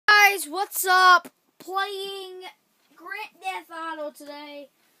guys, what's up? Playing Grand Theft Auto today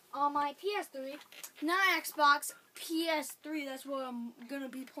on my PS3, not Xbox, PS3. That's what I'm gonna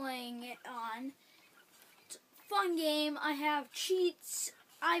be playing it on. It's a fun game. I have cheats.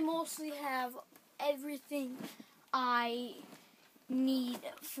 I mostly have everything I need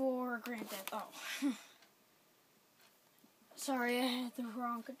for Grand Theft Auto. Sorry, I had the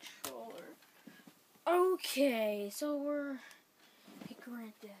wrong controller. Okay, so we're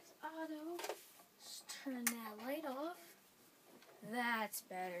Grand Theft Auto. Let's turn that light off. That's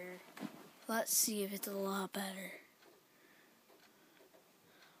better. Let's see if it's a lot better.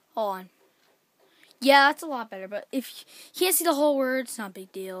 Hold on. Yeah, that's a lot better, but if you can't see the whole word, it's not a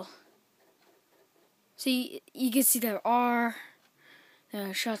big deal. See, you can see the R.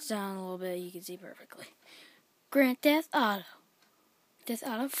 Then it shuts down a little bit. You can see perfectly. Grand Theft Auto. Theft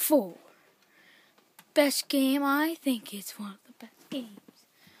Auto 4. Best game, I think it's one of the best games.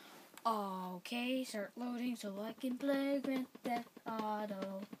 Okay, start loading so I can play Grand Theft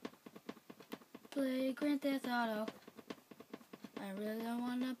Auto. Play Grand Theft Auto. I really don't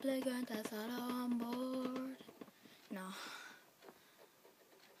want to play Grand Theft Auto on board. No.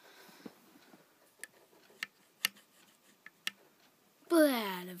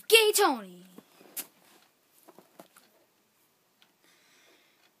 Blood of Gay Tony.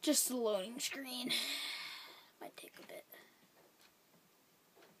 Just the loading screen. Might take a bit.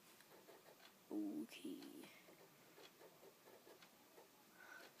 Okay.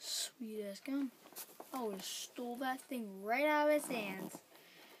 Sweet ass gun. Oh, just stole that thing right out of his hands.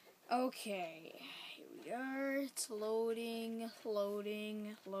 Okay. Here we are. It's loading.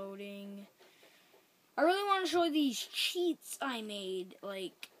 I really want to show you these cheats I made.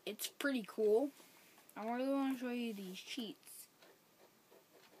 Like, it's pretty cool. I really want to show you these cheats.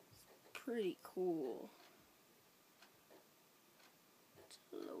 It's pretty cool. It's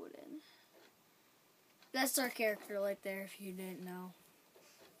loading. That's our character right there, if you didn't know.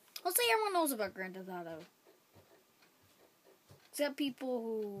 I'll say everyone knows about Grand Theft Auto. Except people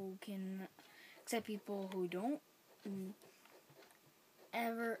who don't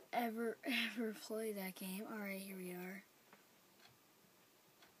ever play that game. Alright, here we are.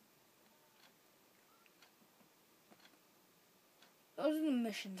 Those are the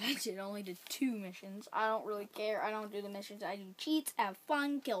missions I did. I only did 2 missions. I don't really care. I don't do the missions. I do cheats, have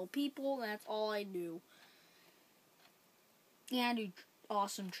fun, kill people. That's all I do. Yeah, I do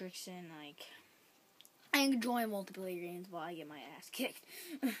awesome tricks and, like, I enjoy multiplayer games while I get my ass kicked.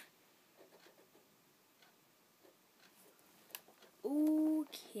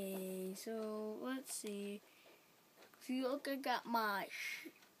 Okay, so let's see. See, look, I got my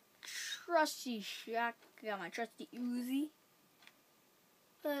trusty shotgun, got my trusty Uzi.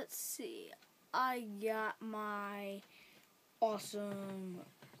 Let's see. I got my awesome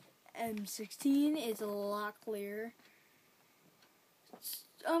M16. It's a lot clearer.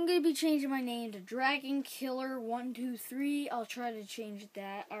 I'm going to be changing my name to Dragon Killer 123. I'll try to change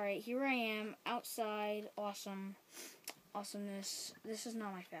that. Alright, here I am, outside. Awesomeness. This is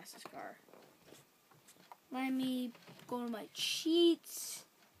not my fastest car. Let me go to my cheats.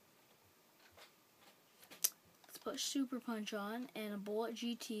 Let's put Super Punch on and a Bullet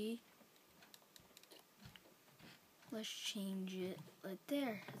GT. Let's change it right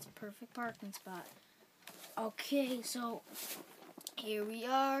there. It's a perfect parking spot. Okay, so here we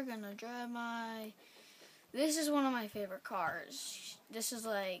are, gonna drive this is one of my favorite cars. This is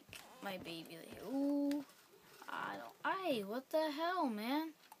like my baby. Ooh, what the hell,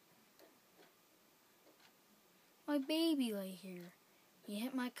 man? My baby right here. You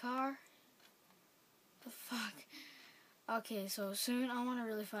hit my car? The fuck? Okay, so soon I want to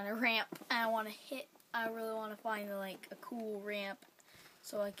really find a ramp. I really want to find like a cool ramp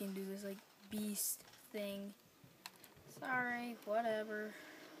so I can do this like beast thing. Sorry, whatever.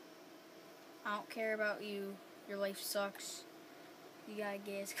 I don't care about you. Your life sucks. You got a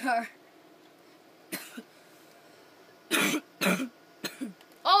gas car.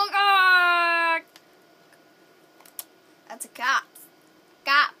 Oh God! That's a cops.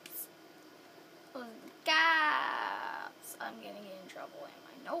 Cops. Those are the cops. I'm gonna get in trouble, am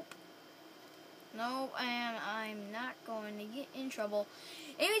I? Nope. Nope, and I'm not going to get in trouble.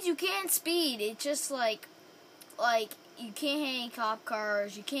 It means you can't speed. It's just like you can't hit any cop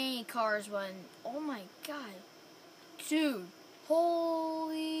cars. You can't hit cars when. Oh my God, dude!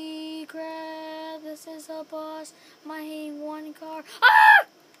 Holy crap! This is a boss. I hate one car. Ah!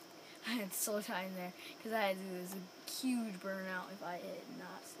 I had to slow down there because I had to do this huge burnout if I did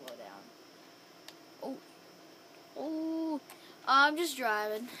not slow down. Oh! I'm just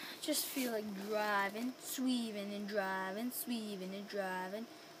driving. Just feel like driving, sweeving and driving, sweeving and driving.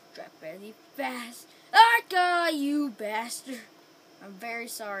 Drive really fast. I got you, bastard. I'm very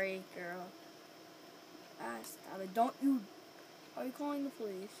sorry, girl. Stop it. Don't you... Are you calling the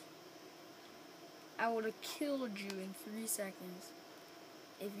police? I would have killed you in 3 seconds.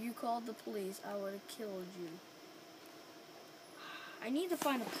 If you called the police, I would have killed you. I need to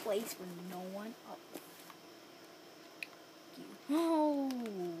find a place where no one... Oh,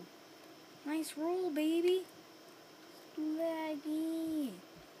 nice roll, baby. Do that again.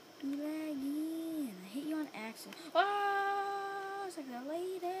 Do that again. I hit you on accident. Oh, it's like that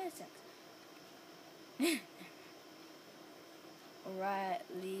lady. Alright,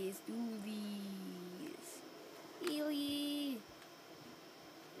 let's do this. Ely.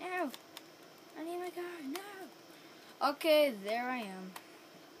 No. I need my car. No. Okay, there I am.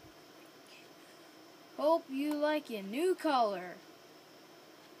 Hope you like your new color.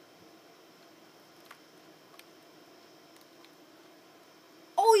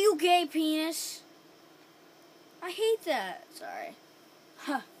 Oh, you gay penis. I hate that. Sorry.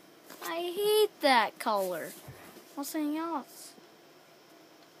 Huh. I hate that color. What's something else?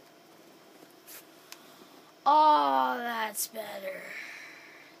 Oh, that's better.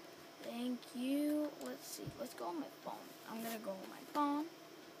 Thank you. Let's see. Let's go on my phone. I'm gonna go on my phone.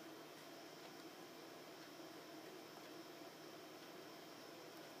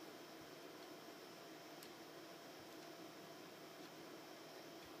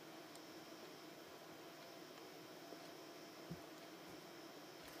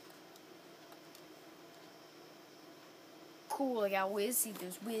 Cool, I got Wiz. See,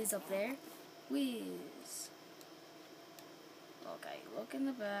 there's Wiz up there. Wiz. Okay, look in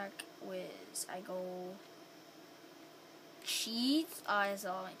the back. Wiz. I go... Cheats? I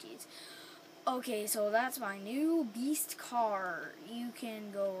saw my cheats. Okay, so that's my new beast car. You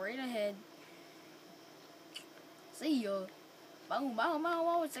can go right ahead. See ya. Boom, boom, boom,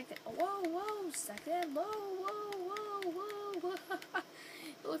 whoa, it's like that. Whoa, whoa, it's like that. Whoa, whoa, whoa, whoa, whoa.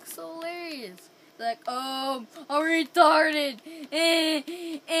 It looks so hilarious. Like, I'm retarded.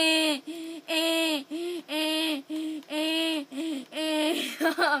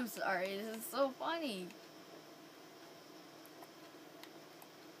 I'm sorry, this is so funny.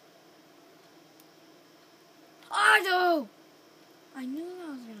 Auto! I knew that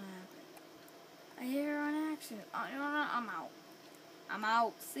was gonna happen. I hit her on accident. No, I'm out. I'm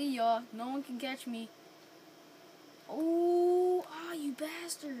out. See ya. No one can catch me. Oh, you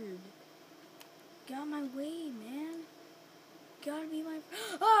bastard. Got my way, man. Gotta be my...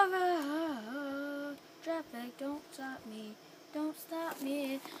 Traffic, don't stop me. Don't stop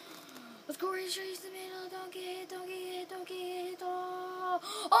me. Let's go race the middle. Don't get hit, don't get hit, don't get hit.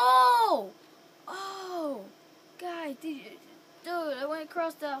 Oh! Oh! Guy, dude, I went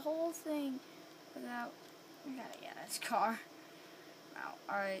across that whole thing without... I gotta get this car. Wow.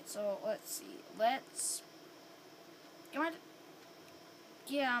 Alright, so let's see.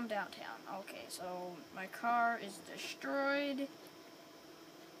 Yeah, I'm downtown. Okay, so my car is destroyed.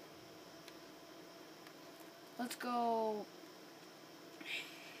 Let's go.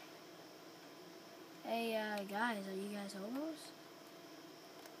 Hey, guys, are you guys homos?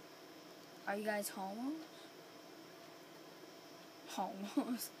 Are you guys homos?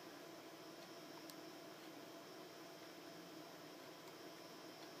 Homos.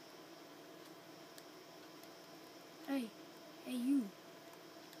 Hey, you.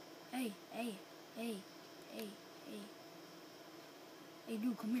 Hey. Hey,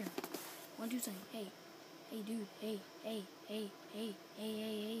 dude, come here. One, two, three. Hey, dude. Hey.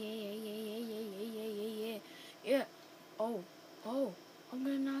 Yeah. Oh. I'm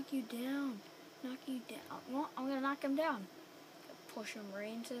gonna knock you down. Well, I'm gonna knock him down. Push him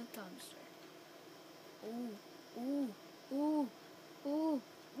right into the dumpster. Ooh.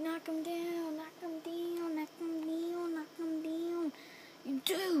 Knock him down. You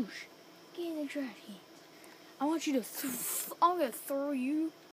douche. Get in the trash can. I want you to... I'm gonna throw you